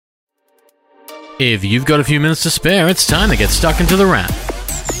If you've got a few minutes to spare, it's time to get stuck into the wrap.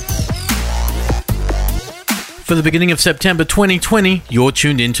 For the beginning of September 2020, you're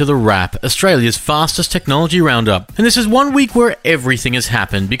tuned into The Wrap, Australia's fastest technology roundup. And this is one week where everything has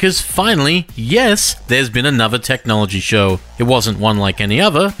happened because finally, yes, there's been another technology show. It wasn't one like any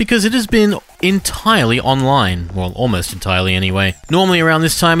other because it has been entirely online. Well, almost entirely anyway. Normally around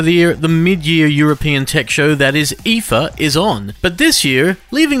this time of the year, the mid-year European tech show that is IFA is on. But this year,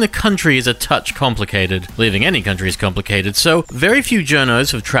 leaving the country is a touch complicated. Leaving any country is complicated, so very few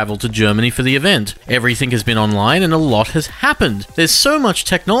journos have travelled to Germany for the event. Everything has been online and a lot has happened. There's so much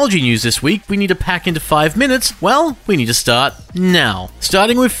technology news this week we need to pack into 5 minutes. Well, we need to start now.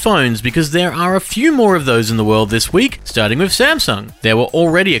 Starting with phones, because there are a few more of those in the world this week, starting with Samsung. There were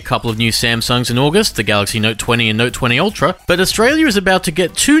already a couple of new Samsungs in August, the Galaxy Note 20 and Note 20 Ultra, but Australia is about to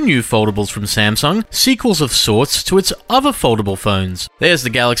get two new foldables from Samsung, sequels of sorts to its other foldable phones. There's the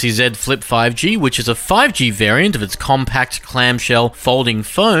Galaxy Z Flip 5G, which is a 5G variant of its compact clamshell folding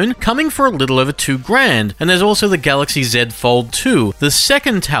phone, coming for a little over $2,000, and there's also the Galaxy Z Fold 2, the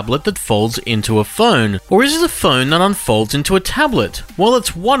second tablet that folds into a phone. Or is it a phone that unfolds into a tablet? Well,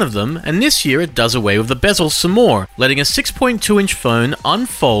 it's one of them, and this year it does away with the bezels some more, letting a 6.2-inch phone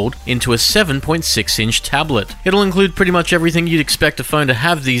unfold into a 7.6-inch tablet. It'll include pretty much everything you'd expect a phone to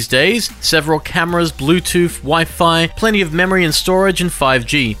have these days: several cameras, Bluetooth, Wi-Fi, plenty of memory and storage, and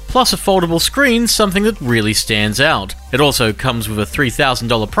 5G, plus a foldable screen, something that really stands out. It also comes with a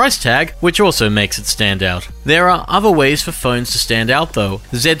 $3,000 price tag, which also makes it stand out. There are other ways for phones to stand out though.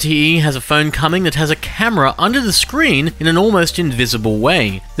 ZTE has a phone coming that has a camera under the screen in an almost invisible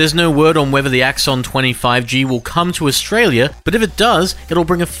way. There's no word on whether the Axon 20 5G will come to Australia, but if it does, it'll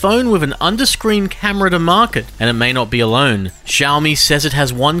bring a phone with an under-screen camera to market, and it may not be alone. Xiaomi says it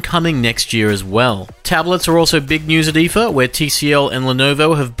has one coming next year as well. Tablets are also big news at IFA, where TCL and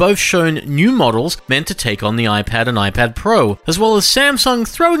Lenovo have both shown new models meant to take on the iPad and iPad Pro, as well as Samsung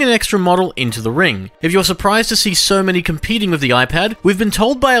throwing an extra model into the ring. If you're surprised to see so many competing with the iPad, we've been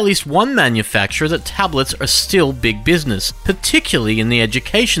told by at least one manufacturer that tablets are still big business, particularly in the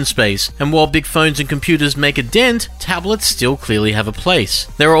education space, and while big phones and computers make a dent, tablets still clearly have a place.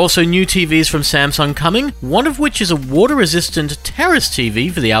 There are also new TVs from Samsung coming, one of which is a water-resistant terrace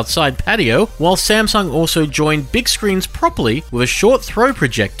TV for the outside patio, while Samsung also joined big screens properly with a short throw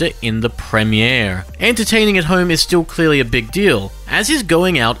projector in the Premiere. Entertaining at home is still clearly a big deal, as is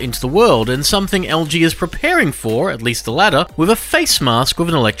going out into the world, and something LG is preparing for, at least the latter, with a face mask with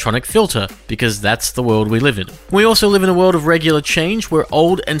an electronic filter, because that's the world we live in. We also live in a world of regular change where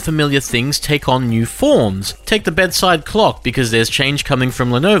old and familiar things take on new forms. Take the bedside clock, because there's change coming from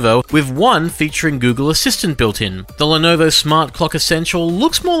Lenovo, with one featuring Google Assistant built in. The Lenovo Smart Clock Essential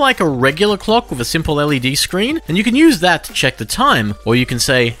looks more like a regular clock with a simple LED screen, and you can use that to check the time, or you can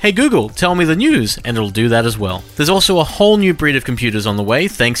say, "Hey Google, tell me the news," and it'll do that as well. There's also a whole new breed of computers on the way,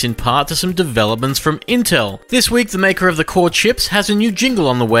 thanks in part to some developments from Intel. This week, the maker of the Core chips has a new jingle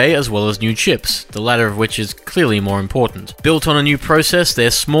on the way, as well as new chips, the latter of which is clearly more important. Built on a new process,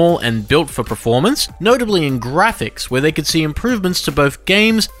 they're small and built for performance, notably in graphics, where they could see improvements to both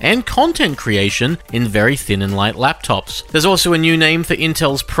games and content creation in very thin and light laptops. There's also a new name for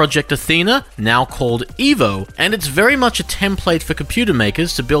Intel's Project Athena, now called Evo, and it's very much a template for computer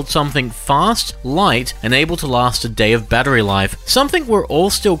makers to build something fast, light, and able to last a day of battery life, something we're all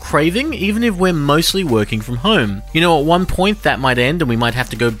still craving even if we're mostly working from home. You know, at one point that might end and we might have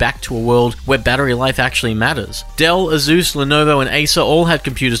to go back to a world where battery life actually matters. Dell, Asus, Lenovo, and Acer all had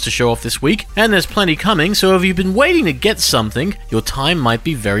computers to show off this week, and there's plenty coming, so if you've been waiting to get something, your time might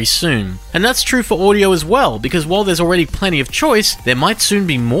be very soon. And that's true for audio as well, because while there's already plenty of choice, there might soon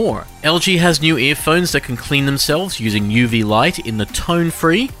be more. LG has new earphones that can clean themselves using UV light in the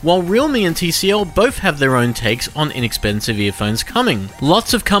tone-free, while Realme and TCL both have their own takes on inexpensive earphones coming.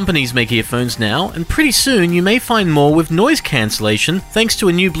 Lots of companies make earphones now, and pretty soon you may find more with noise cancellation thanks to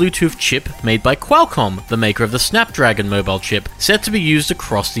a new Bluetooth chip made by Qualcomm, the maker of the Snapdragon mobile chip, set to be used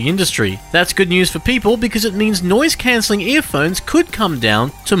across the industry. That's good news for people because it means noise-cancelling earphones could come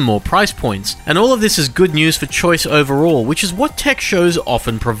down to more price points. And all of this is good news for choice overall, which is what tech shows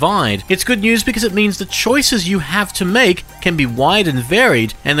often provide. It's good news because it means the choices you have to make can be wide and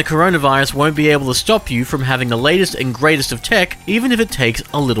varied, and the coronavirus won't be able to stop you from having the latest and greatest of tech, even if it takes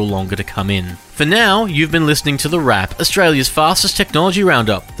a little longer to come in. For now, you've been listening to The Wrap, Australia's fastest technology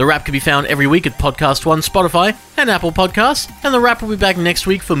roundup. The Wrap can be found every week at Podcast One, Spotify, and Apple Podcasts, and The Wrap will be back next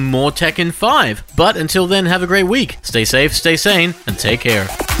week for more Tech in 5. But until then, have a great week. Stay safe, stay sane, and take care.